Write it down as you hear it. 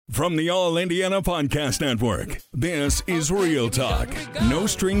From the All Indiana Podcast Network, this is Real Talk, No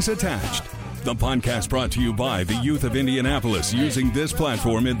Strings Attached. The podcast brought to you by the youth of Indianapolis, using this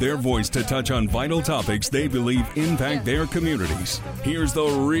platform and their voice to touch on vital topics they believe impact their communities. Here's the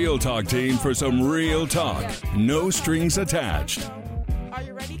Real Talk team for some real talk, no strings attached. Are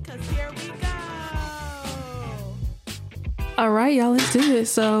you ready? Because here we go. All right, y'all, let's do this.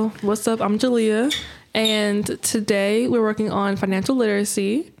 So, what's up? I'm Jalea, and today we're working on financial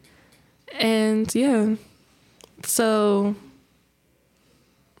literacy. And yeah, so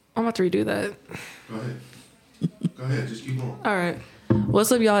I'm about to redo that. Go ahead. Just keep going. All right. What's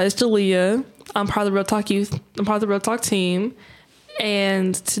up, y'all? It's Jalea. I'm part of the Real Talk Youth. I'm part of the Real Talk team.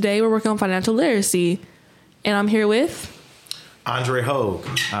 And today we're working on financial literacy. And I'm here with Andre Hogue.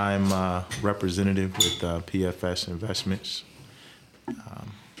 I'm a representative with PFS Investments.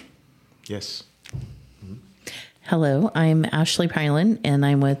 Yes. Hello, I'm Ashley Pylan, and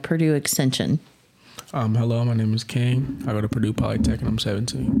I'm with Purdue Extension. Hello, my name is King. I go to Purdue Polytech, and I'm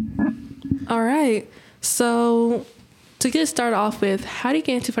 17. All right. So to get started off with, how do you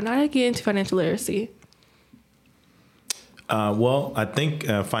get into financial literacy? Well, I think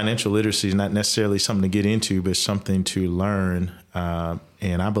financial literacy is not necessarily something to get into, but something to learn.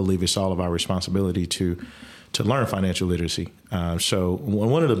 And I believe it's all of our responsibility to learn financial literacy. So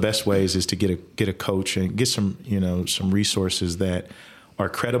one of the best ways is to get a coach and get some resources that are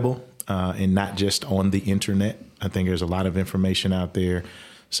credible and not just on the internet. I think there's a lot of information out there.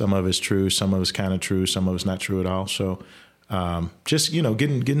 Some of it's true, some of it's kind of true, some of it's not true at all. So just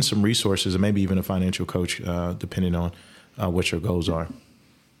getting some resources and maybe even a financial coach, depending on what your goals are.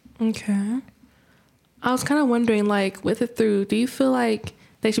 Okay. I was kind of wondering, do you feel like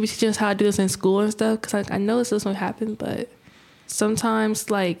they should be teaching us how to do this in school and stuff? Because I know this doesn't happen, but sometimes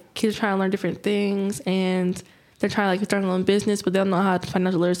kids are trying to learn different things and they're trying to start their own business, but they don't know how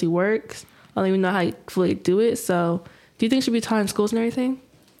financial literacy works. I don't even know how to fully do it. So do you think it should be taught in schools and everything?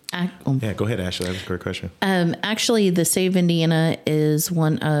 Yeah, go ahead, Ashley. That was a great question. Actually, the state of Indiana is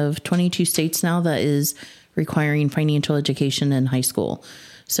one of 22 states now that is requiring financial education in high school.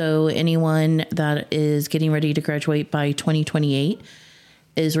 So anyone that is getting ready to graduate by 2028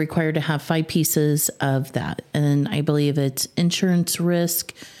 is required to have 5 pieces of that. And I believe it's insurance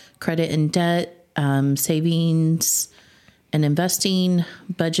risk, credit and debt, savings and investing,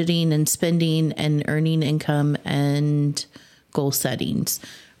 budgeting and spending, and earning income and goal settings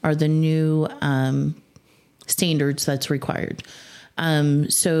are the new standards that's required.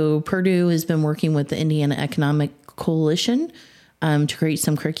 So Purdue has been working with the Indiana Economic Coalition to create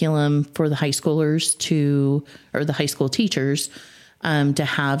some curriculum for the high schoolers or the high school teachers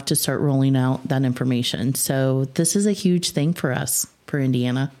to start rolling out that information. So this is a huge thing for us, for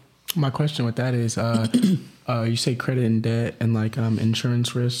Indiana. My question with that is, you say credit and debt and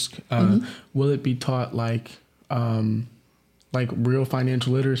insurance risk. Will it be taught like real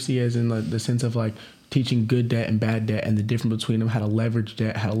financial literacy, as in the sense of teaching good debt and bad debt and the difference between them, how to leverage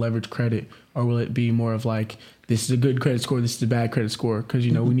debt, how to leverage credit? Or will it be more of this is a good credit score, this is a bad credit score? Because,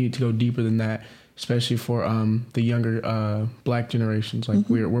 we need to go deeper than that, especially for the younger Black generations.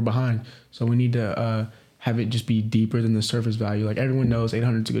 We're behind. So we need to have it just be deeper than the surface value. Everyone knows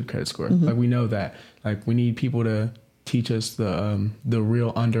 800 is a good credit score. We know that. We need people to teach us the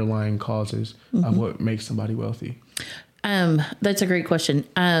real underlying causes of what makes somebody wealthy. That's a great question.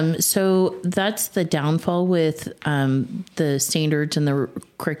 So that's the downfall with the standards and the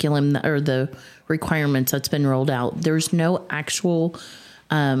curriculum or the requirements that's been rolled out. There's no actual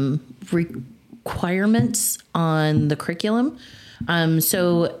requirements on the curriculum.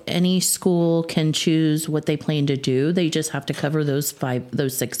 So any school can choose what they plan to do. They just have to cover those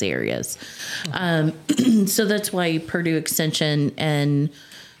 6 areas. So that's why Purdue Extension and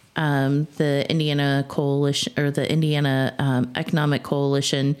the Indiana Coalition, or the Indiana Economic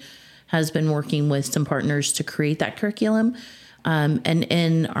Coalition, has been working with some partners to create that curriculum. And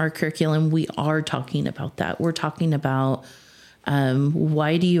in our curriculum, we are talking about that. We're talking about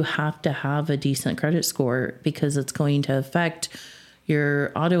why do you have to have a decent credit score? Because it's going to affect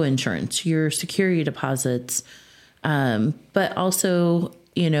your auto insurance, your security deposits, but also,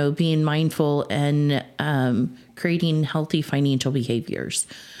 being mindful and creating healthy financial behaviors.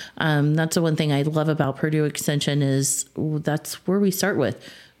 That's the one thing I love about Purdue Extension is that's where we start with.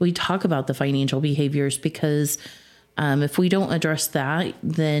 We talk about the financial behaviors because if we don't address that,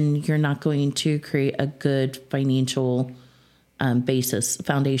 then you're not going to create a good financial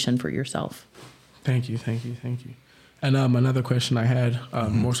foundation for yourself. Thank you. And another question I had,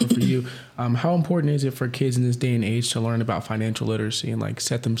 more so for you, how important is it for kids in this day and age to learn about financial literacy and like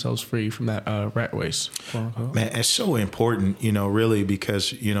set themselves free from that rat race? Man, it's so important, really,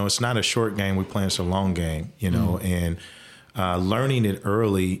 because, it's not a short game we play, it's a long game, and learning it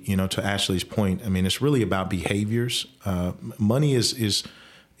early, to Ashley's point, I mean, it's really about behaviors. Money is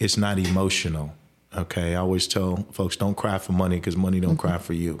not emotional. Okay. I always tell folks, don't cry for money because money don't cry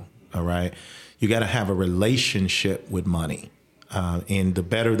for you. All right. You got to have a relationship with money. And the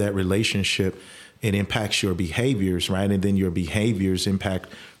better that relationship, it impacts your behaviors, right? And then your behaviors impact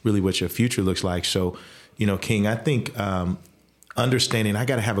really what your future looks like. So, King, I think understanding I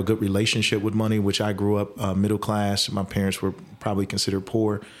got to have a good relationship with money, which I grew up middle class. My parents were probably considered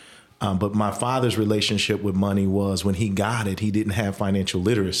poor. But my father's relationship with money was when he got it, he didn't have financial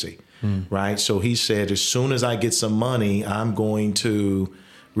literacy, right? So he said, as soon as I get some money, I'm going to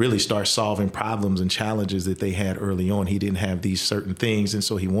really start solving problems and challenges that they had early on. He didn't have these certain things, and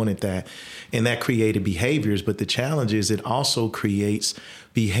so he wanted that. And that created behaviors. But the challenge is it also creates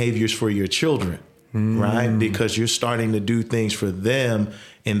behaviors for your children, right? Because you're starting to do things for them,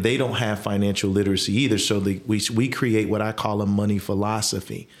 and they don't have financial literacy either. So we create what I call a money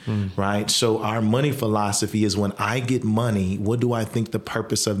philosophy, right? So our money philosophy is when I get money, what do I think the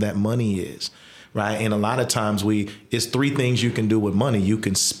purpose of that money is? Right. And a lot of times it's three things you can do with money. You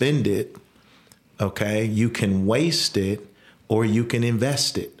can spend it. OK, you can waste it, or you can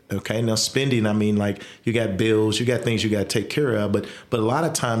invest it. OK, now spending, I mean, like you got bills, you got things you got to take care of. But a lot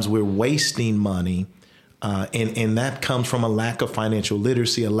of times we're wasting money. And that comes from a lack of financial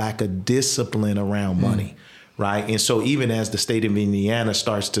literacy, a lack of discipline around money. Right. And so even as the state of Indiana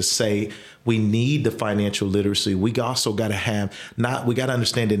starts to say we need the financial literacy, we also got to we got to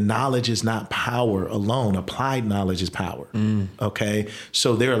understand that knowledge is not power alone. Applied knowledge is power. OK,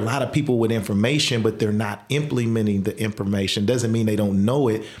 so there are a lot of people with information, but they're not implementing the information. Doesn't mean they don't know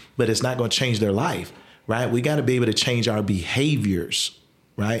it, but it's not going to change their life. Right. We got to be able to change our behaviors.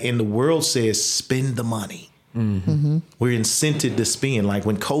 Right. And the world says spend the money. We're incented to spend. Like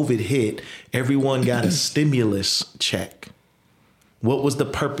when COVID hit, everyone got a stimulus check. What was the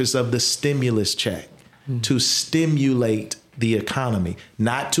purpose of the stimulus check? To stimulate the economy,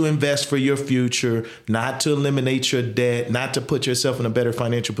 not to invest for your future, not to eliminate your debt, not to put yourself in a better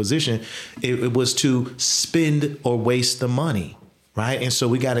financial position. It was to spend or waste the money, right? And so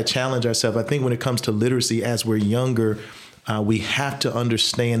we got to challenge ourselves. I think when it comes to literacy, as we're younger, we have to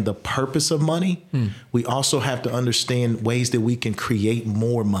understand the purpose of money. We also have to understand ways that we can create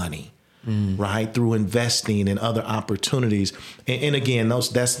more money, right? Through investing and other opportunities. And again,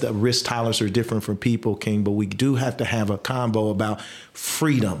 that's the risk tolerance are different for people, King, but we do have to have a combo about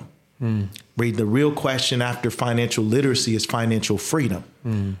freedom. Read the real question after financial literacy is financial freedom,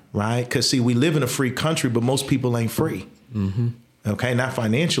 right? Because see, we live in a free country, but most people ain't free. Okay, not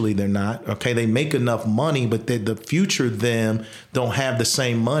financially, they're not. Okay, they make enough money, but the future them don't have the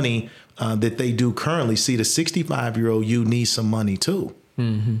same money that they do currently. See, the 65-year-old you needs some money too.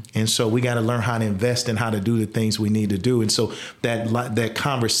 And so we got to learn how to invest and how to do the things we need to do. And so that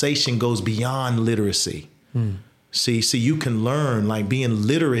conversation goes beyond literacy. See, you can learn, like being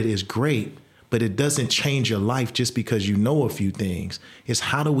literate is great, but it doesn't change your life just because you know a few things. It's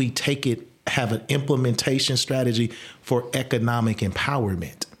how do we take it, have an implementation strategy for economic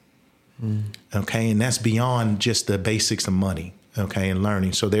empowerment. Okay. And that's beyond just the basics of money. Okay. And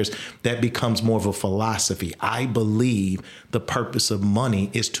learning. So that becomes more of a philosophy. I believe the purpose of money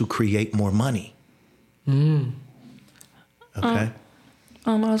is to create more money. Okay.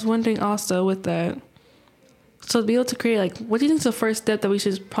 I was wondering also with that. So to be able to create, like, what do you think is the first step that we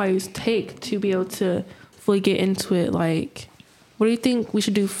should probably take to be able to fully get into it? Like, what do you think we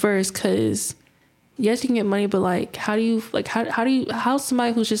should do first? Because yes, you can get money, but like, how's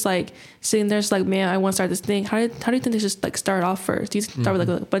somebody who's just like sitting there, just like, man, I want to start this thing. How do you think they should like start off first? Do you start with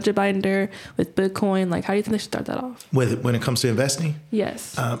like a budget binder with Bitcoin? Like, how do you think they should start that off? When it comes to investing?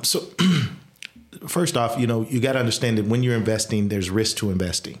 Yes. So first off, you got to understand that when you're investing, there's risk to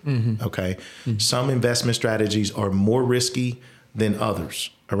investing. Okay. Some investment strategies are more risky than others.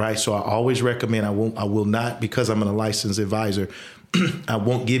 All right. So I always recommend, I will not, because I'm a licensed advisor, I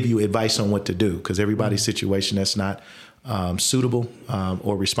won't give you advice on what to do because everybody's situation, that's not suitable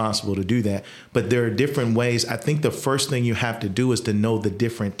or responsible to do that. But there are different ways. I think the first thing you have to do is to know the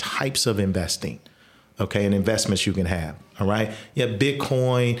different types of investing. Okay. And investments you can have. All right. Yeah.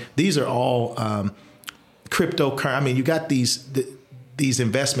 Bitcoin. These are all cryptocurrency. I mean, you got these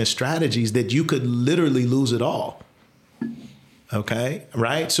investment strategies that you could literally lose it all. Okay.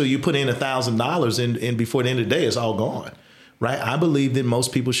 Right. So you put in $1,000 and before the end of the day, it's all gone. right? I believe that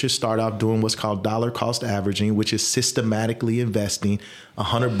most people should start off doing what's called dollar cost averaging, which is systematically investing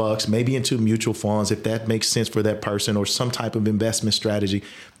 $100 maybe into mutual funds, if that makes sense for that person, or some type of investment strategy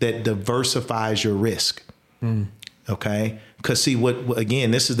that diversifies your risk. Okay. Because see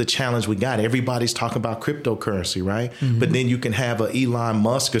again, this is the challenge we got. Everybody's talking about cryptocurrency, right? But then you can have a Elon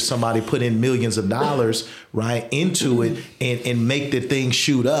Musk or somebody put in millions of dollars, right, into it and make the thing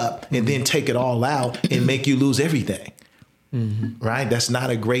shoot up and then take it all out and make you lose everything. Right? That's not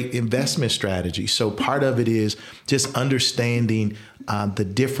a great investment strategy. So part of it is just understanding the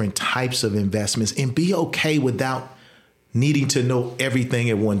different types of investments and be okay without needing to know everything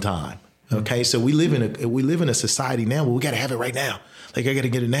at one time. Okay, so we live in a society now where we got to have it right now. Like, I got to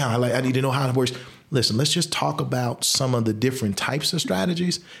get it now. I need to know how it works. Listen, let's just talk about some of the different types of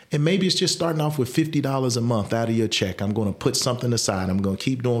strategies. And maybe it's just starting off with $50 a month out of your check. I'm going to put something aside. I'm going to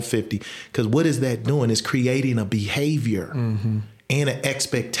keep doing 50. Because what is that doing? It's creating a behavior and an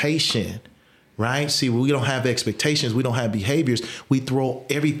expectation, right? See, we don't have expectations. We don't have behaviors. We throw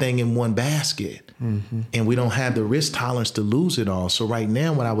everything in one basket. And we don't have the risk tolerance to lose it all. So right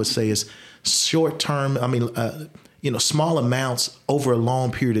now, what I would say is short term, small amounts over a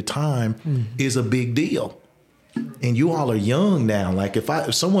long period of time is a big deal. And you all are young now. Like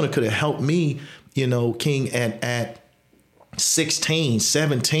if someone could have helped me, King, at 16,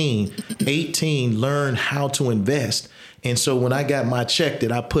 17, 18, learn how to invest. And so when I got my check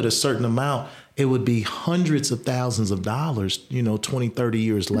that I put a certain amount, it would be hundreds of thousands of dollars, 20, 30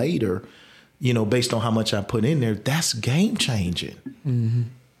 years later, based on how much I put in there. That's game changing.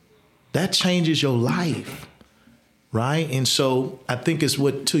 That changes your life. Right. And so I think it's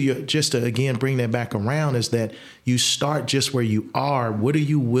just to again bring that back around is that you start just where you are. What are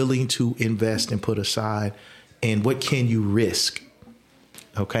you willing to invest and put aside? And what can you risk?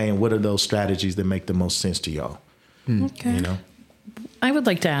 OK, and what are those strategies that make the most sense to y'all? Okay. I would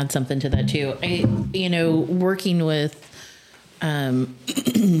like to add something to that, too. Working with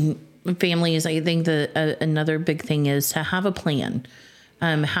families, I think that another big thing is to have a plan.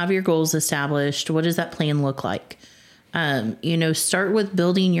 Have your goals established. What does that plan look like? Start with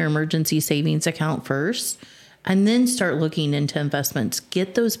building your emergency savings account first, and then start looking into investments.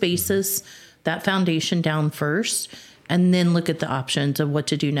 Get those bases, that foundation down first, and then look at the options of what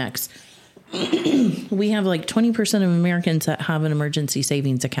to do next. We have like 20% of Americans that have an emergency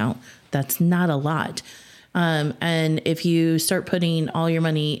savings account. That's not a lot. And if you start putting all your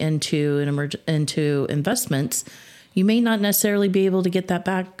money into into investments, you may not necessarily be able to get that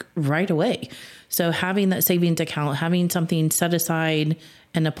back right away. So having that savings account, having something set aside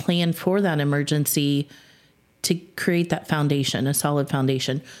and a plan for that emergency to create that foundation, a solid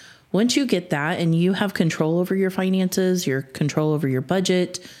foundation. Once you get that and you have control over your finances, your control over your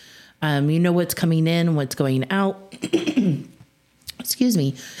budget, you know what's coming in, what's going out, excuse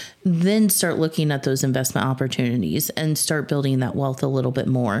me, then start looking at those investment opportunities and start building that wealth a little bit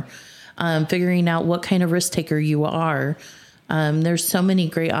more. Figuring out what kind of risk taker you are. There's so many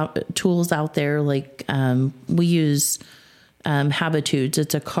great tools out there. Like we use Habitudes.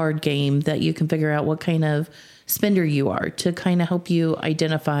 It's a card game that you can figure out what kind of spender you are to kind of help you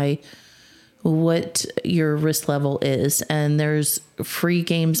identify what your risk level is. And there's free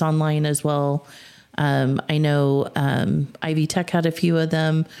games online as well. I know Ivy Tech had a few of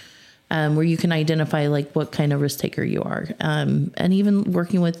them where you can identify like what kind of risk taker you are. And even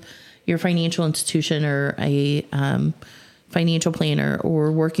working with your financial institution or a financial planner,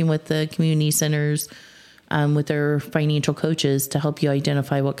 or working with the community centers with their financial coaches to help you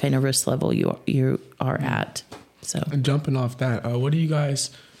identify what kind of risk level you are at. So, and jumping off that, what do you guys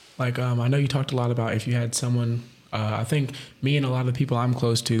like? I know you talked a lot about if you had someone. I think me and a lot of the people I'm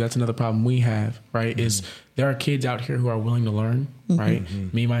close to, that's another problem we have, right? Is there are kids out here who are willing to learn, right?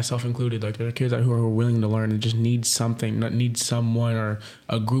 Me, myself included. Like there are kids out here who are willing to learn and just need someone or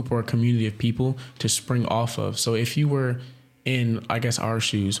a group or a community of people to spring off of. So if you were in, I guess, our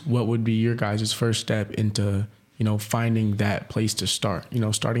shoes, what would be your guys' first step into, finding that place to start,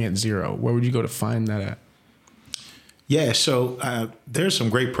 starting at zero? Where would you go to find that at? Yeah, so there's some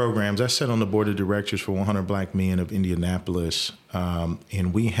great programs. I sit on the board of directors for 100 Black Men of Indianapolis,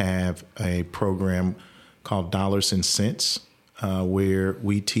 and we have a program called Dollars and Cents, where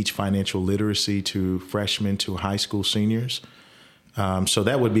we teach financial literacy to freshmen to high school seniors. So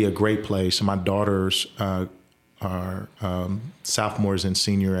that would be a great place. My daughters are sophomores and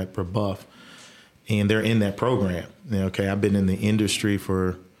senior at Brebeuf, and they're in that program. Okay, I've been in the industry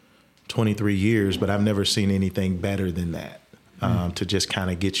for 23 years, but I've never seen anything better than that to just kind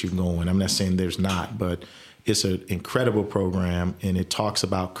of get you going. I'm not saying there's not, but it's an incredible program, and it talks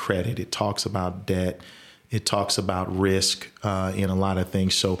about credit. It talks about debt. It talks about risk in a lot of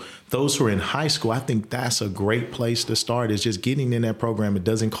things. So those who are in high school, I think that's a great place to start, is just getting in that program. It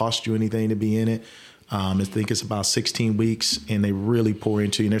doesn't cost you anything to be in it. I think it's about 16 weeks, and they really pour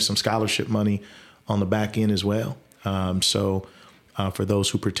into you. And there's some scholarship money on the back end as well. For those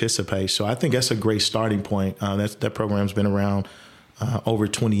who participate. So I think that's a great starting point. That program's been around over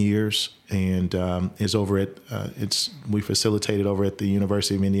 20 years, and is over at, we facilitate it over at the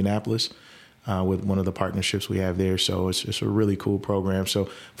University of Indianapolis with one of the partnerships we have there. So it's just a really cool program. So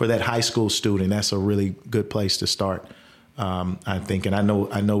for that high school student, that's a really good place to start, I think. And I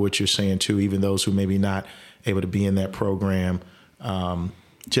know what you're saying too, even those who maybe not able to be in that program,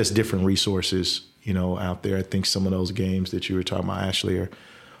 just different resources, out there. I think some of those games that you were talking about, Ashley,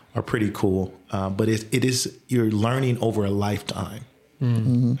 are pretty cool. But it is, you're learning over a lifetime.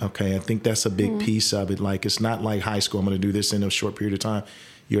 Mm-hmm. Okay. I think that's a big piece of it. Like, it's not like high school, I'm going to do this in a short period of time.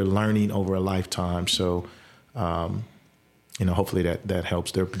 You're learning over a lifetime. So, hopefully that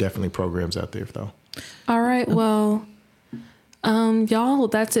helps. There are definitely programs out there though. All right. Well, y'all,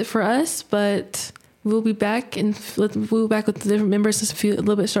 that's it for us, but we'll be back with the different members a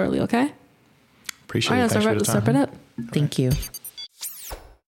little bit shortly. Okay. Appreciate it. Let's wrap it up. Thank you.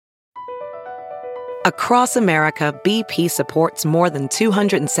 Across America, BP supports more than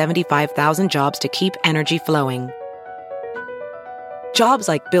 275,000 jobs to keep energy flowing. Jobs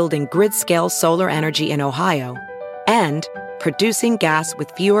like building grid-scale solar energy in Ohio and producing gas with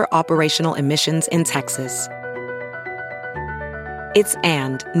fewer operational emissions in Texas. It's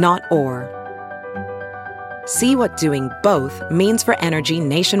and, not or. See what doing both means for energy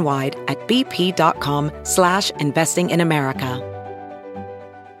nationwide at bp.com/investing in America.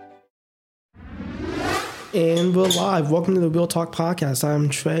 And we're live. Welcome to the Real Talk Podcast. I'm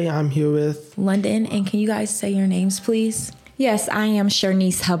Trey. I'm here with London. And can you guys say your names, please? Yes, I am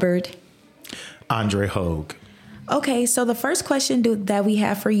Shernice Hubbard. Andre Hogue. Okay, so the first question that we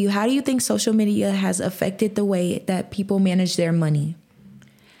have for you, how do you think social media has affected the way that people manage their money?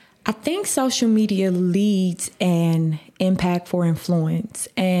 I think social media leads an impact for influence.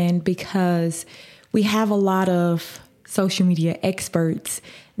 And because we have a lot of social media experts,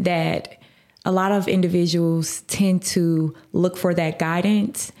 that a lot of individuals tend to look for that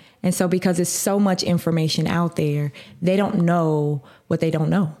guidance. And so because there's so much information out there, they don't know what they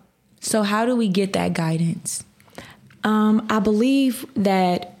don't know. So how do we get that guidance? I believe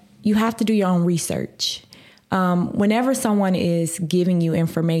that you have to do your own research. Whenever someone is giving you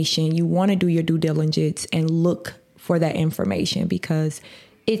information, you want to do your due diligence and look for that information because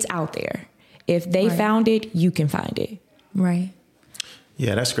it's out there. If they found it, you can find it. Right.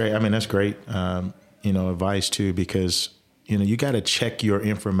 Yeah, that's great. I mean, that's great, advice too, because, you got to check your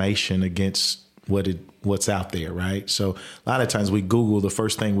information against what's out there, right? So a lot of times we Google the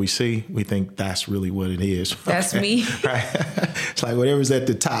first thing we see, we think that's really what it is. That's me. Right? It's like whatever's at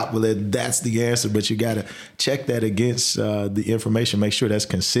the top, well, that's the answer, but you got to check that against the information, make sure that's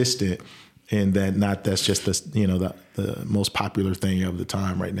consistent, and that's just the most popular thing of the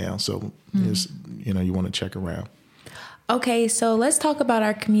time right now. So, you want to check around. Okay, so let's talk about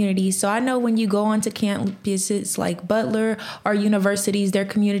our community. So I know when you go onto campuses like Butler or universities, their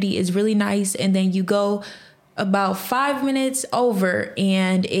community is really nice. And then you go about 5 minutes over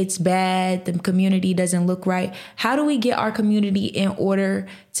and it's bad. The community doesn't look right. How do we get our community in order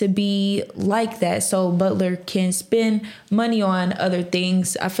to be like that so Butler can spend money on other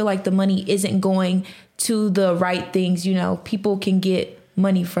things? I feel like the money isn't going to the right things. People can get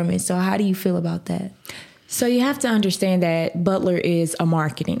money from it. So how do you feel about that? So you have to understand that Butler is a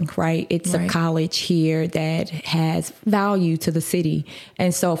marketing, right? It's a college here that has value to the city.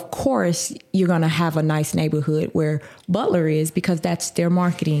 And so, of course, you're going to have a nice neighborhood where Butler is because that's their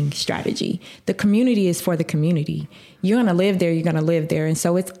marketing strategy. The community is for the community. You're going to live there. You're going to live there. And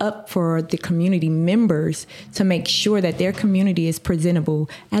so it's up for the community members to make sure that their community is presentable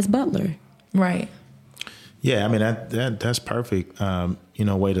as Butler. Right. Yeah, I mean, that's perfect,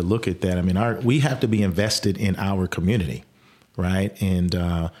 way to look at that. I mean, we have to be invested in our community, right? And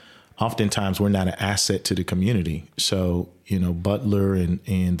oftentimes we're not an asset to the community. So, Butler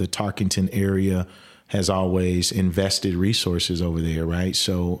and the Tarkington area has always invested resources over there, right?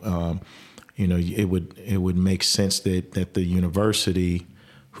 So, it would make sense that the university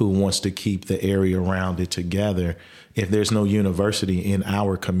who wants to keep the area around it together. If there's no university in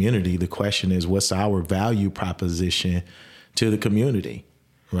our community, the question is, what's our value proposition to the community,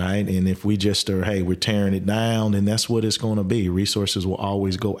 right? And if we just are, hey, we're tearing it down, then that's what it's going to be. Resources will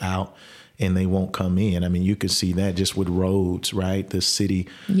always go out and they won't come in. I mean, you can see that just with roads, right? The city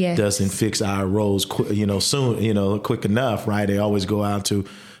doesn't fix our roads, quick enough, right? They always go out to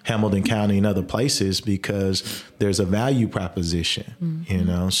Hamilton County and other places because there's a value proposition, you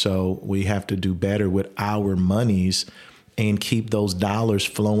know, so we have to do better with our monies and keep those dollars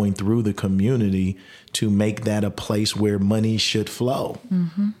flowing through the community to make that a place where money should flow.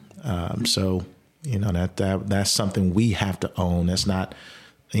 So, you know, that's something we have to own. That's not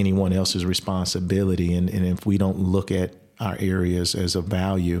anyone else's responsibility. And if we don't look at our areas as a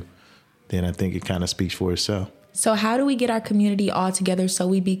value, then I think it kind of speaks for itself. So how do we get our community all together so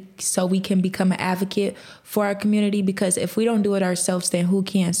we can become an advocate for our community? Because if we don't do it ourselves, then who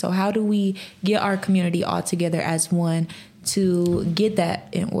can? So how do we get our community all together as one to get that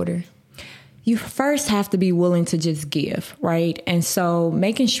in order? You first have to be willing to just give, right? And so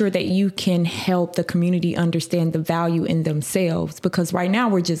making sure that you can help the community understand the value in themselves, because right now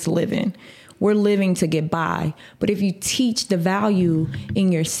we're just living. We're living to get by. But if you teach the value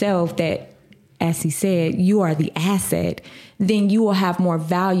in yourself that, as he said, you are the asset, then you will have more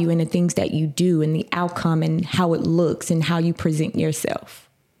value in the things that you do and the outcome and how it looks and how you present yourself.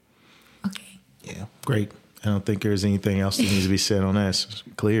 Okay. Yeah, great. I don't think there's anything else that needs to be said on that. It's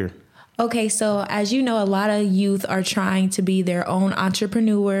clear. Okay, so as you know, a lot of youth are trying to be their own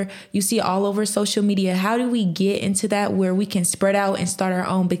entrepreneur. You see all over social media. How do we get into that where we can spread out and start our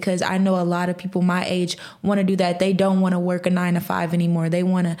own? Because I know a lot of people my age want to do that. They don't want to work a 9-to-5 anymore. They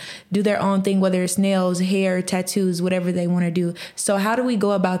want to do their own thing, whether it's nails, hair, tattoos, whatever they want to do. So how do we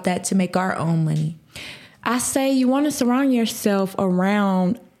go about that to make our own money? I say you want to surround yourself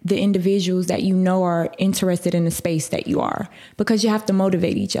around the individuals that you know are interested in the space that you are, because you have to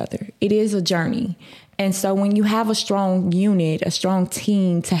motivate each other. It is a journey. And so when you have a strong unit, a strong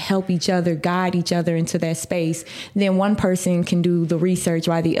team to help each other, guide each other into that space, then one person can do the research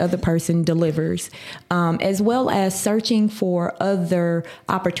while the other person delivers, as well as searching for other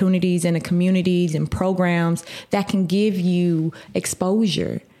opportunities in the communities and programs that can give you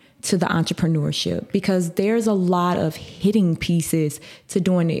exposure to the entrepreneurship, because there's a lot of hitting pieces to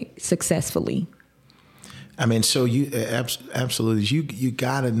doing it successfully. I mean, so you absolutely, you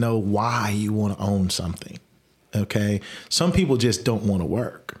got to know why you want to own something. Okay. Some people just don't want to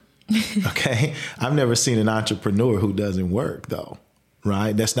work. Okay. I've never seen an entrepreneur who doesn't work though.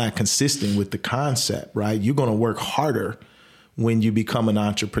 Right. That's not consistent with the concept. Right. You're going to work harder when you become an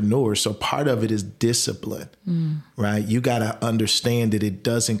entrepreneur. So part of it is discipline, right? You got to understand that it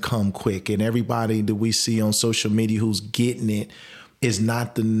doesn't come quick. And everybody that we see on social media who's getting it is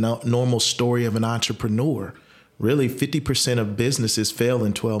not the normal story of an entrepreneur. Really, 50% of businesses fail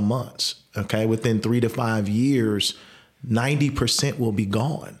in 12 months. Okay. Within 3 to 5 years, 90% will be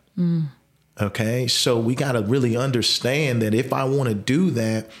gone. Okay. So we got to really understand that if I want to do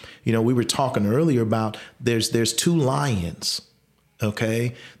that, you know, we were talking earlier about there's two lions.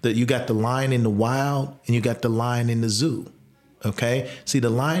 Okay. That you got the lion in the wild and you got the lion in the zoo. Okay. See,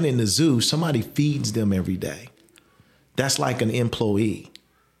 the lion in the zoo, somebody feeds them every day. That's like an employee,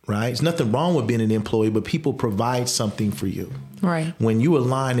 right? There's nothing wrong with being an employee, but people provide something for you. Right. When you a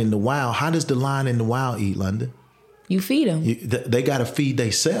lion in the wild, how does the lion in the wild eat, London? You feed them. They got to feed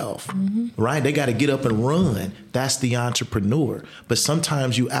themselves, right? They got to get up and run. That's the entrepreneur. But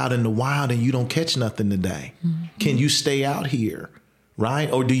sometimes you out in the wild and you don't catch nothing today. Can you stay out here, right?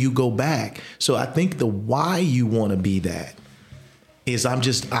 Or do you go back? So I think the why you want to be that is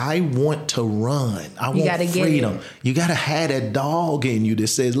I want to run. I want freedom. You got to have that dog in you that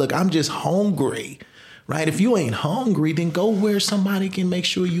says, look, I'm just hungry, right? If you ain't hungry, then go where somebody can make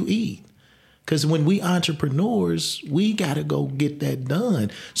sure you eat. Because when we entrepreneurs, we got to go get that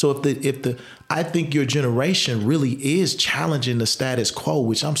done. So I think your generation really is challenging the status quo,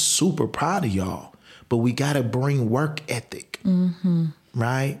 which I'm super proud of y'all. But we got to bring work ethic,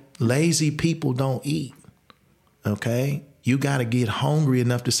 right? Lazy people don't eat, okay? You got to get hungry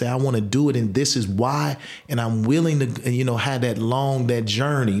enough to say, I want to do it, and this is why, and I'm willing to, you know, have that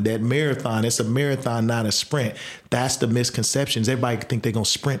journey, that marathon. It's a marathon, not a sprint. That's the misconceptions. Everybody think they're going to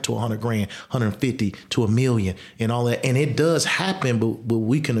sprint to 100 grand, 150 to $1 million and all that. And it does happen, but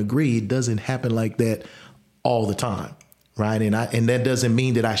we can agree it doesn't happen like that all the time, right? And that doesn't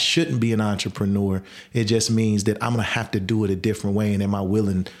mean that I shouldn't be an entrepreneur. It just means that I'm going to have to do it a different way, and am I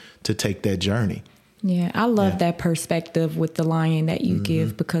willing to take that journey? Yeah, I love that perspective with the lion that you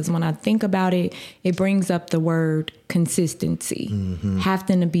give, because when I think about it, it brings up the word consistency,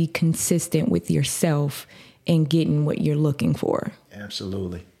 having to be consistent with yourself and getting what you're looking for.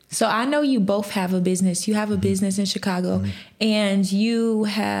 Absolutely. So I know you both have a business. You have a business in Chicago, and you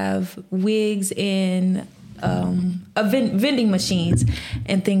have wigs in vending machines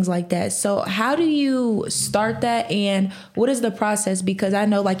and things like that. So how do you start that, and what is the process? Because I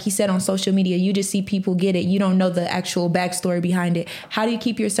know, like he said, on social media, you just see people get it. You don't know the actual backstory behind it. How do you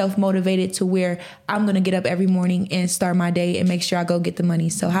keep yourself motivated to where I'm going to get up every morning and start my day and make sure I go get the money?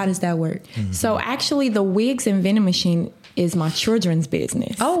 So how does that work? Mm-hmm. So actually the wigs and vending machine is my children's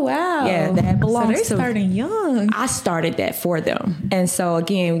business. Oh, wow. Yeah, that belongs so they're starting young. I started that for them. And so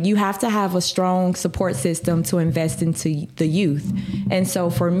again, you have to have a strong support system to invest into the youth. And so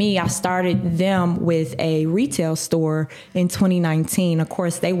for me, I started them with a retail store in 2019. Of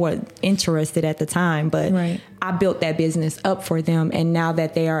course, they weren't interested at the time, but I built that business up for them. And now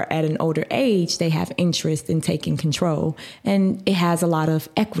that they are at an older age, they have interest in taking control. And it has a lot of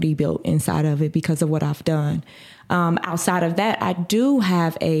equity built inside of it because of what I've done. Outside of that, I do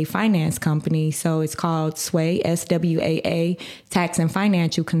have a finance company. So it's called Sway, SWAA, Tax and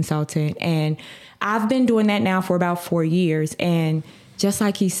Financial Consultant. And I've been doing that now for about 4 years. And just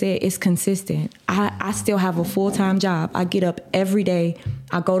like he said, it's consistent. I still have a full-time job. I get up every day.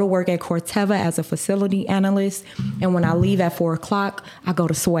 I go to work at Corteva as a facility analyst. And when I leave at 4 o'clock, I go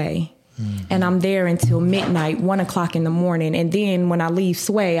to Sway. And I'm there until midnight, 1 o'clock in the morning. And then when I leave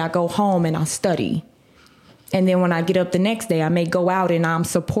Sway, I go home and I study. And then when I get up the next day, I may go out and I'm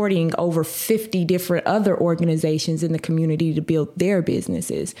supporting over 50 different other organizations in the community to build their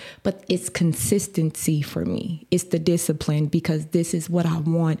businesses. But it's consistency for me. It's the discipline, because this is what I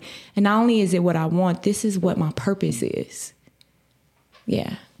want. And not only is it what I want, this is what my purpose is.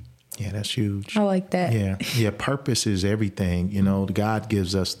 Yeah. Yeah, that's huge. I like that. Yeah. Purpose is everything. You know, God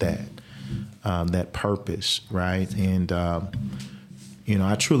gives us that purpose, right? And, you know,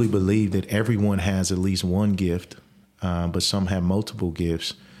 I truly believe that everyone has at least one gift, but some have multiple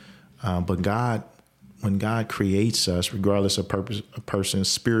gifts. But God, when God creates us, regardless of a person's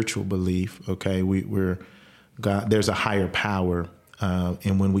spiritual belief, okay, we're God. There's a higher power,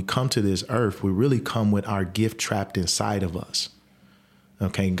 and when we come to this earth, we really come with our gift trapped inside of us.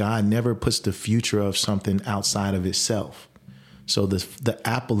 Okay, God never puts the future of something outside of itself. So the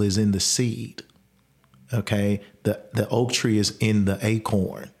apple is in the seed. Okay, the oak tree is in the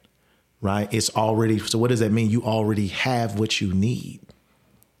acorn, right? It's already, so what does that mean? You already have what you need,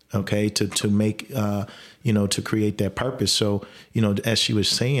 okay, to make, to create that purpose. So, you know, as she was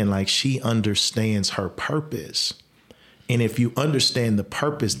saying, like, she understands her purpose. And if you understand the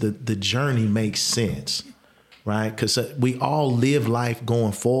purpose, the journey makes sense, right? Because we all live life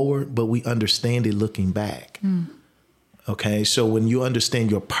going forward, but we understand it looking back. Okay, so when you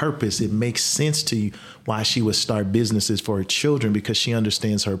understand your purpose, it makes sense to you why she would start businesses for her children, because she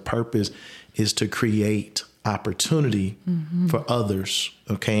understands her purpose is to create opportunity for others.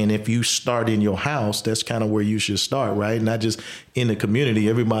 Okay, and if you start in your house, that's kind of where you should start, right? Not just in the community.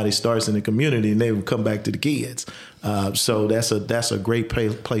 Everybody starts in the community, and they will come back to the kids. So that's a great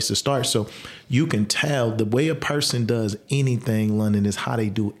place to start. So you can tell the way a person does anything, London, is how they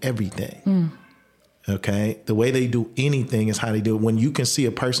do everything. Okay, the way they do anything is how they do it. When you can see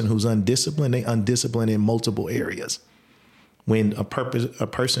a person who's undisciplined, they undisciplined in multiple areas. When a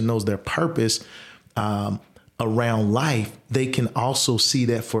person knows their purpose around life, they can also see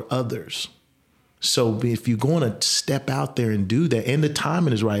that for others. So if you're going to step out there and do that, and the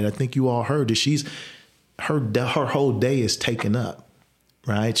timing is right, I think you all heard that her whole day is taken up.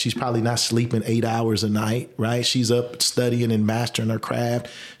 Right. She's probably not sleeping 8 hours a night. Right. She's up studying and mastering her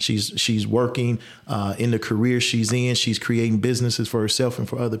craft. She's working in the career she's in. She's creating businesses for herself and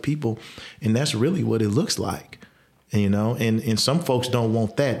for other people. And that's really what it looks like. And, you know, and some folks don't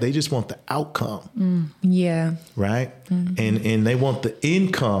want that. They just want the outcome. Yeah. Right. And they want the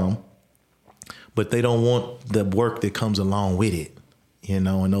income, but they don't want the work that comes along with it. You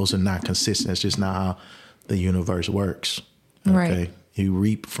know, and those are not consistent. That's just not how the universe works. Okay. Right. You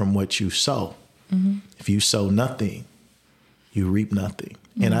reap from what you sow. If you sow nothing, you reap nothing.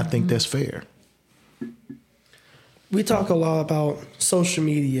 And I think that's fair. We talk a lot about social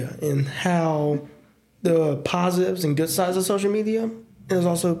media and how the positives and good sides of social media, and there's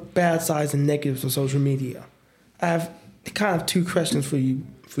also bad sides and negatives of social media. I have kind of two questions for you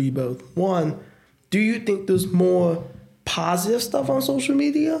both. One, do you think there's more positive stuff on social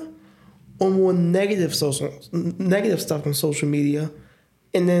media or more negative stuff on social media?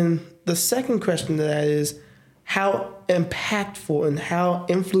 And then the second question to that is, how impactful and how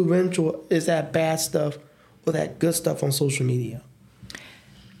influential is that bad stuff or that good stuff on social media?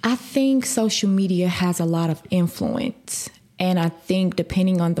 I think social media has a lot of influence. And I think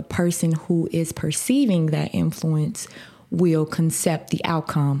depending on the person who is perceiving that influence will concept the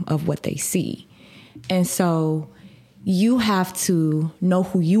outcome of what they see. And so you have to know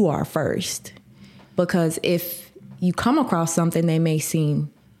who you are first Because if you come across something that may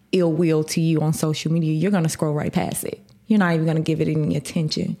seem ill will to you on social media, you're going to scroll right past it. You're not even going to give it any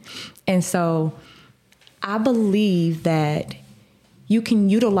attention. And so I believe that you can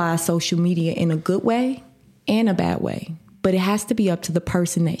utilize social media in a good way and a bad way, but it has to be up to the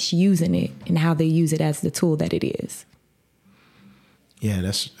person that's using it and how they use it as the tool that it is.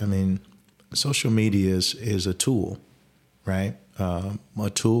 Yeah, social media is a tool, right?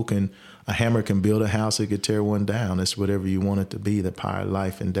 A hammer can build a house, it could tear one down. It's whatever you want it to be. The power of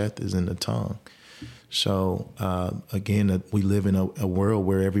life and death is in the tongue. So again, we live in a world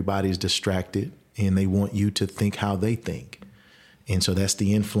where everybody's distracted and they want you to think how they think. And so that's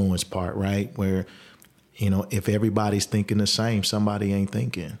the influence part, right? Where, if everybody's thinking the same, somebody ain't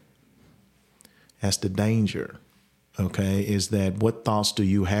thinking. That's the danger, okay, is that what thoughts do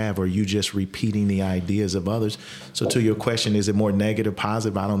you have? Or are you just repeating the ideas of others? So to your question, is it more negative,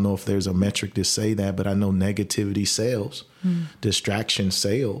 positive? I don't know if there's a metric to say that, but I know negativity sells, distraction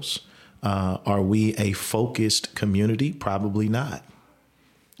sells. Are we a focused community? Probably not,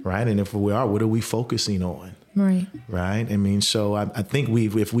 right? And if we are, what are we focusing on? Right. Right. So I think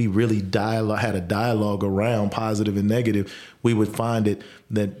if we really had a dialogue around positive and negative, we would find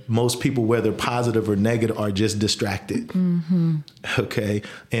that most people, whether positive or negative, are just distracted. Mm-hmm. Okay.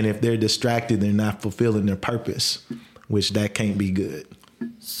 And if they're distracted, they're not fulfilling their purpose, which that can't be good.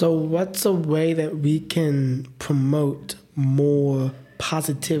 So what's a way that we can promote more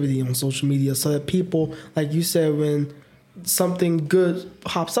positivity on social media so that people, like you said, when something good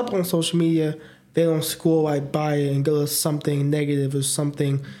pops up on social media, they don't scroll right by it and go to something negative or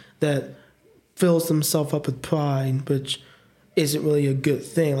something that fills themselves up with pride, which isn't really a good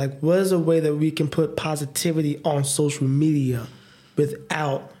thing. Like, what is a way that we can put positivity on social media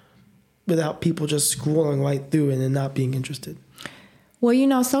without people just scrolling right through it and not being interested?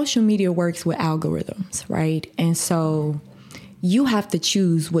 Well, social media works with algorithms, right? And so you have to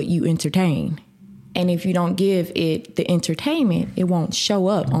choose what you entertain. And if you don't give it the entertainment, it won't show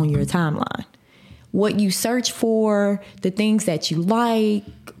up on your timeline. What you search for, the things that you like,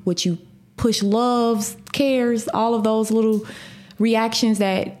 what you push loves, cares, all of those little reactions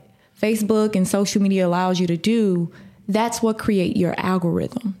that Facebook and social media allows you to do, that's what create your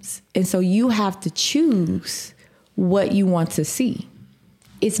algorithms. And so you have to choose what you want to see.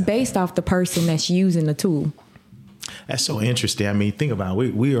 It's based off the person that's using the tool. That's so interesting. Think about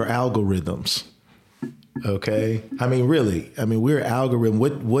it. We are algorithms. Okay. Really, we're algorithm.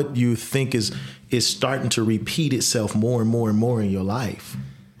 What you think is starting to repeat itself more and more and more in your life.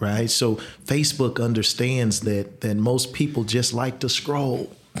 Right. So Facebook understands that most people just like to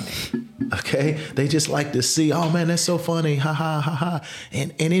scroll. Okay. They just like to see, oh man, that's so funny. Ha ha ha ha.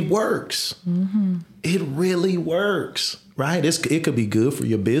 And it works. Mm-hmm. It really works. Right. It could be good for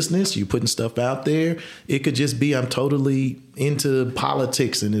your business. You're putting stuff out there. It could just be I'm totally into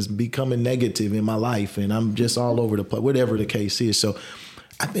politics and it's becoming negative in my life and I'm just all over the place, whatever the case is. So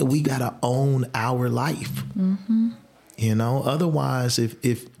I think we got to own our life. Mm-hmm. Otherwise,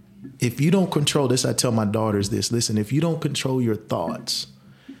 if you don't control this, I tell my daughters this. Listen, if you don't control your thoughts,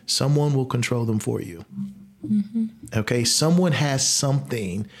 someone will control them for you. Mm-hmm. Okay, someone has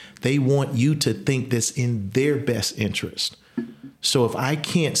something they want you to think that's in their best interest. So if I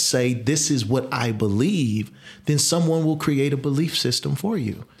can't say this is what I believe, then someone will create a belief system for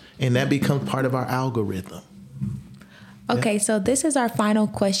you. And that becomes part of our algorithm. Okay, so this is our final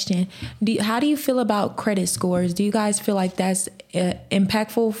question. How do you feel about credit scores? Do you guys feel like that's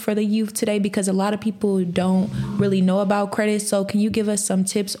impactful for the youth today? Because a lot of people don't really know about credit. So can you give us some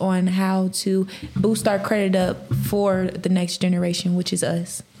tips on how to boost our credit up for the next generation, which is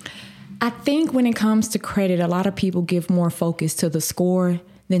us? I think when it comes to credit, a lot of people give more focus to the score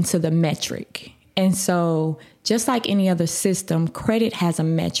than to the metric. And so just like any other system, credit has a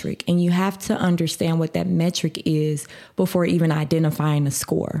metric, and you have to understand what that metric is before even identifying a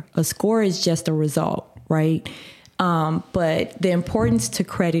score. A score is just a result, right? But the importance to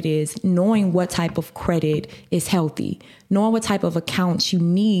credit is knowing what type of credit is healthy, knowing what type of accounts you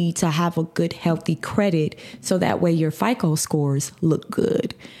need to have a good, healthy credit so that way your FICO scores look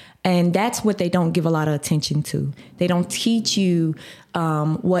good. And that's what they don't give a lot of attention to. They don't teach you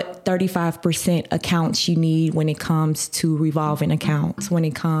what 35% accounts you need when it comes to revolving accounts, when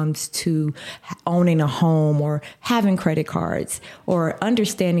it comes to owning a home or having credit cards, or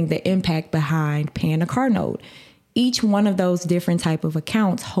understanding the impact behind paying a car note. Each one of those different type of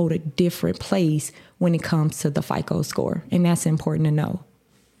accounts hold a different place when it comes to the FICO score. And that's important to know.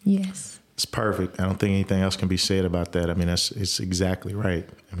 Yes. It's perfect. I don't think anything else can be said about that. It's exactly right.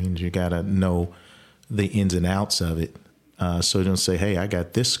 You got to know the ins and outs of it. So you don't say, hey, I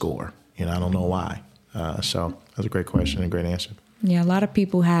got this score, I don't know why. So that's a great question and a great answer. Yeah, a lot of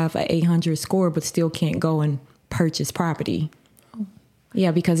people have an 800 score but still can't go and purchase property.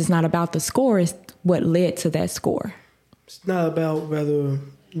 Yeah, because it's not about the score, it's what led to that score. It's not about whether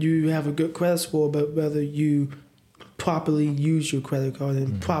you have a good credit score, but whether you properly use your credit card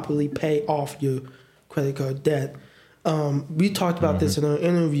and properly pay off your credit card debt. We talked about this in our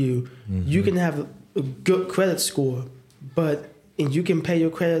interview. You can have a good credit score, and you can pay your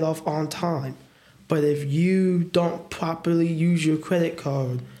credit off on time. But if you don't properly use your credit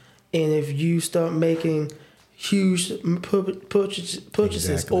card, and if you start making huge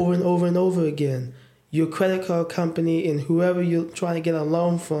purchases over and over and over again, your credit card company and whoever you're trying to get a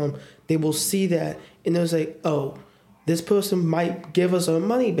loan from, they will see that and they'll say, oh, this person might give us our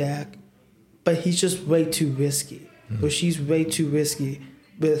money back, but he's just way too risky. Or she's way too risky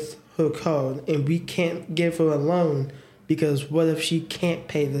with her card, and we can't give her a loan because what if she can't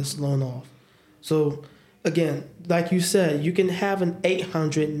pay this loan off? So again, like you said, you can have an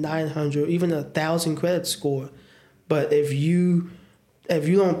 800, 900, even 1,000 credit score, but if you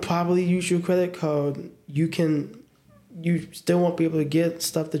don't properly use your credit card, you still won't be able to get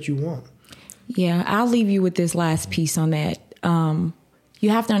stuff that you want. Yeah, I'll leave you with this last piece on that. You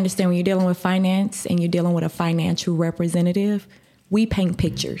have to understand when you're dealing with finance and you're dealing with a financial representative, we paint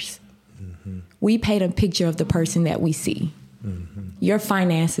pictures. We paint a picture of the person that we see. Your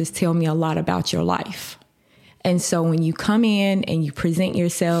finances tell me a lot about your life. And so when you come in and you present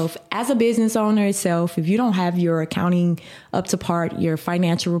yourself as a business owner itself, if you don't have your accounting up to par, your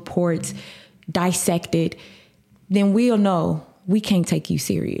financial reports dissected, then we'll know we can't take you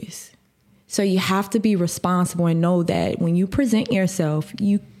serious. So you have to be responsible and know that when you present yourself,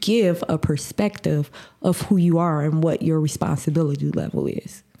 you give a perspective of who you are and what your responsibility level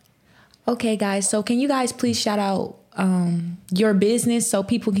is. Okay, guys. So can you guys please shout out your business so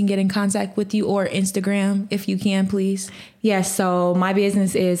people can get in contact with you, or Instagram if you can, please? Yes. So my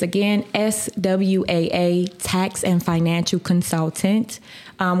business is, again, SWAA Tax and Financial Consultant.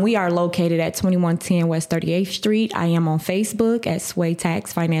 We are located at 2110 West 38th Street. I am on Facebook at Sway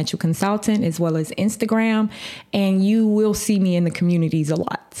Tax Financial Consultant, as well as Instagram. And you will see me in the communities a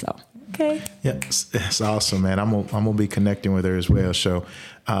lot. So, okay. Yeah, it's awesome, man. I'm gonna be connecting with her as well. So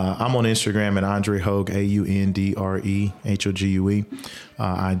I'm on Instagram at Andre Hogue, AUNDREHOGUE.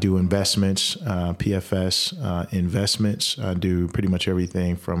 I do investments, PFS investments. I do pretty much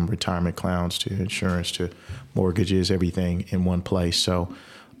everything from retirement clowns to insurance to mortgages, everything in one place. So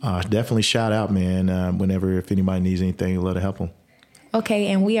definitely shout out, man. If anybody needs anything, let it help them. Okay,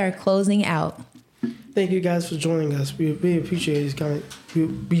 and we are closing out. Thank you guys for joining us. We really appreciate this comment.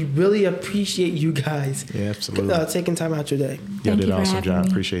 We really appreciate you guys. Yeah, absolutely. Taking time out your day. Yeah, did an awesome job.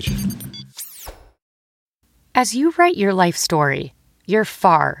 Appreciate you. As you write your life story, you're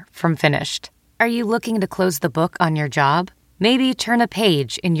far from finished. Are you looking to close the book on your job? Maybe turn a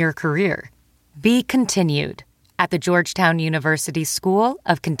page in your career? Be continued at the Georgetown University School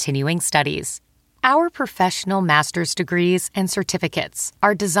of Continuing Studies. Our professional master's degrees and certificates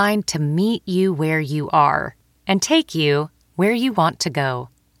are designed to meet you where you are and take you where you want to go.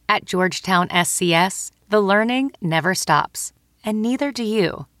 At Georgetown SCS, the learning never stops, and neither do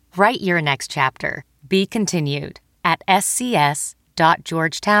you. Write your next chapter. Be continued at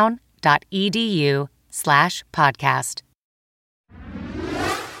scs.georgetown.edu/podcast.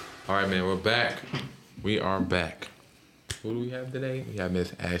 All right, man, we're back. We are back. Who do we have today? We have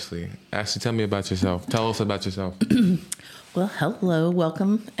Miss Ashley. Ashley, tell me about yourself. Tell us about yourself. Well, hello,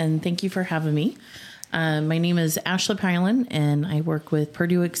 welcome, and thank you for having me. My name is Ashley Pylan, and I work with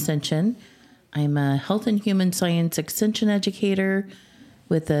Purdue Extension. I'm a health and human science extension educator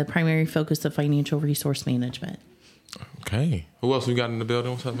with a primary focus of financial resource management. Okay. Who else we got in the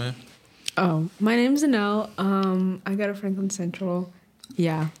building? What's up, man? Oh, my name's Anel. I go to Franklin Central.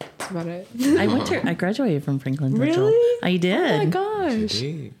 Yeah, that's about it. I graduated from Franklin Central. Really? I did. Oh my gosh.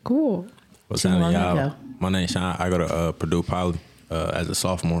 Cool. What's happening, y'all? My name's Sean. I go to Purdue Poly as a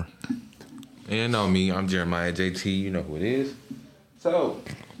sophomore. And you know me, I'm Jeremiah JT. You know who it is. So,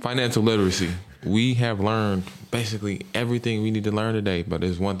 financial literacy. We have learned basically everything we need to learn today, but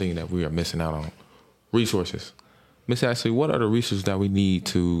there's one thing that we are missing out on. Resources. Miss Ashley, what are the resources that we need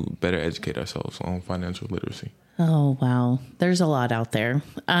to better educate ourselves on financial literacy? Oh, wow. There's a lot out there.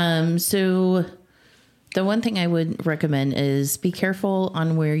 So the one thing I would recommend is be careful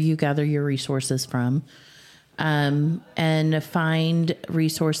on where you gather your resources from, and find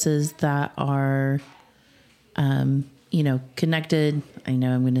resources that are, connected. I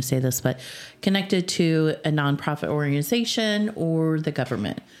know I'm going to say this, but connected to a nonprofit organization or the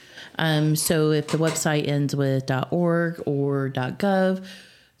government. So if the website ends with .org or .gov,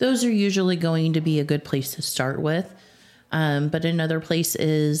 those are usually going to be a good place to start with. But another place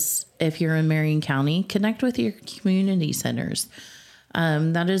is, if you're in Marion County, connect with your community centers.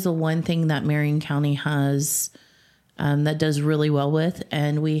 That is the one thing that Marion County has that does really well with,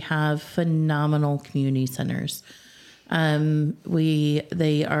 and we have phenomenal community centers.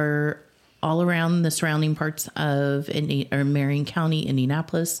 They are all around the surrounding parts of Marion County,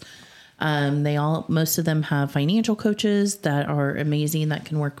 Indianapolis. Most of them have financial coaches that are amazing, that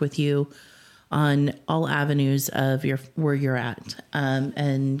can work with you on all avenues of where you're at,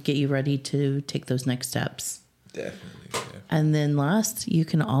 and get you ready to take those next steps. Definitely. And then last, you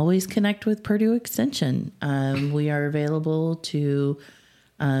can always connect with Purdue Extension. We are available to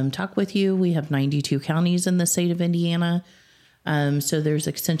talk with you. We have 92 counties in the state of Indiana. So there's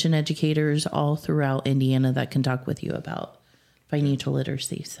extension educators all throughout Indiana that can talk with you about financial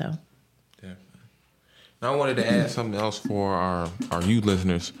literacy. So, definitely. Now I wanted to add something else for our youth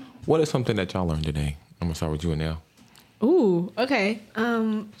listeners. What is something that y'all learned today? I'm gonna start with you, Anel. Ooh, okay.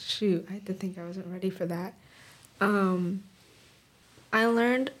 Shoot, I had to think. I wasn't ready for that. I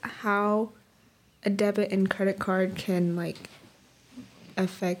learned how a debit and credit card can like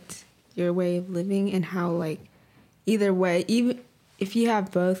affect your way of living, and how like either way, even if you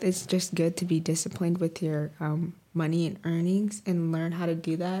have both, it's just good to be disciplined with your money and earnings and learn how to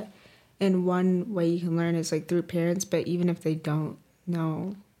do that. And one way you can learn is like through parents, but even if they don't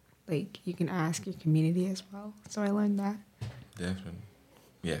know, like you can ask your community as well. So I learned that. Definitely.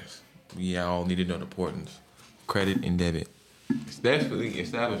 Yes. We all need to know the importance. Credit and debit. Definitely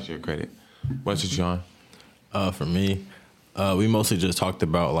establish your credit. What's it, John? For me, we mostly just talked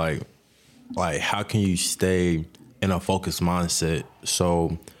about like how can you stay in a focused mindset.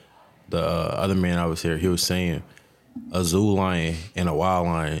 So the other man I was here, he was saying a zoo lion and a wild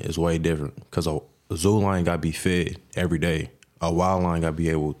lion is way different, because a zoo lion got to be fed every day. A wild lion got to be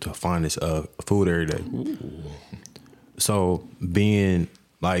able to find its food every day. Ooh. So being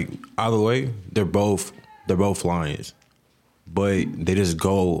like either way, they're both lions, but they just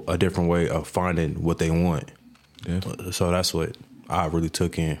go a different way of finding what they want. Definitely. So that's what I really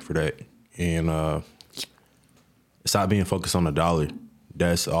took in for that. And stop being focused on the dollar.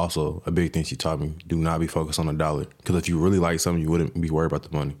 That's also a big thing she taught me. Do not be focused on the dollar, because if you really like something, you wouldn't be worried about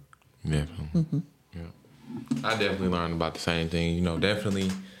the money. Yeah. Mm-hmm. Yeah. I definitely learned about the same thing. You know, definitely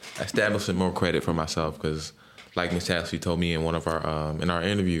establishing more credit for myself, because like Miss Ashley told me in one of our in our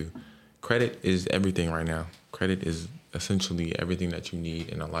interview, credit is everything right now. Credit is essentially everything that you need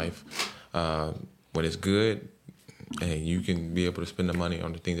in a life. When it's good, hey, you can be able to spend the money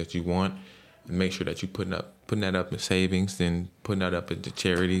on the things that you want, and make sure that you putting that up in savings, then putting that up into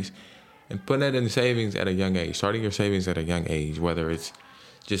charities, and putting that in savings at a young age. Starting your savings at a young age, whether it's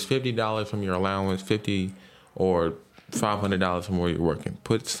just $50 from your allowance, $50 or $500 from where you're working.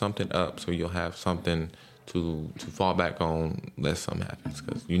 Put something up so you'll have something to fall back on unless something happens,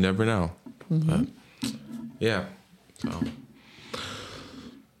 because you never know. Mm-hmm. Yeah. So,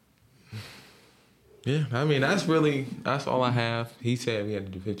 yeah, I mean, that's all I have. He said we had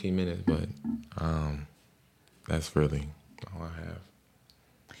to do 15 minutes, but that's really all I have.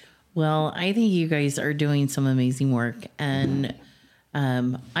 Well, I think you guys are doing some amazing work, and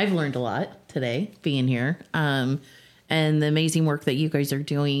I've learned a lot today being here, and the amazing work that you guys are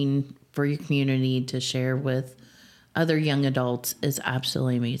doing for your community to share with other young adults is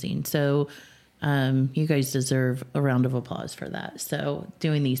absolutely amazing. So you guys deserve a round of applause for that. So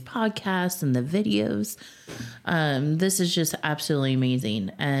doing these podcasts and the videos, this is just absolutely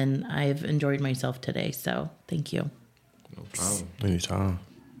amazing, and I've enjoyed myself today. So thank you. No problem. Anytime.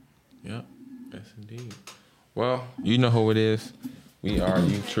 Yep. Yes, indeed. Well, you know who it is. We are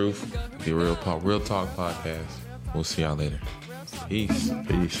Youth Truth, the Real Talk Podcast. We'll see y'all later. Peace.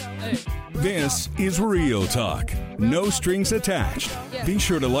 Peace. This is Real Talk. No strings attached. Be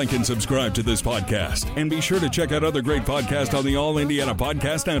sure to like and subscribe to this podcast, and be sure to check out other great podcasts on the All Indiana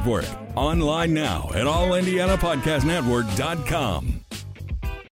Podcast Network. Online now at allindianapodcastnetwork.com.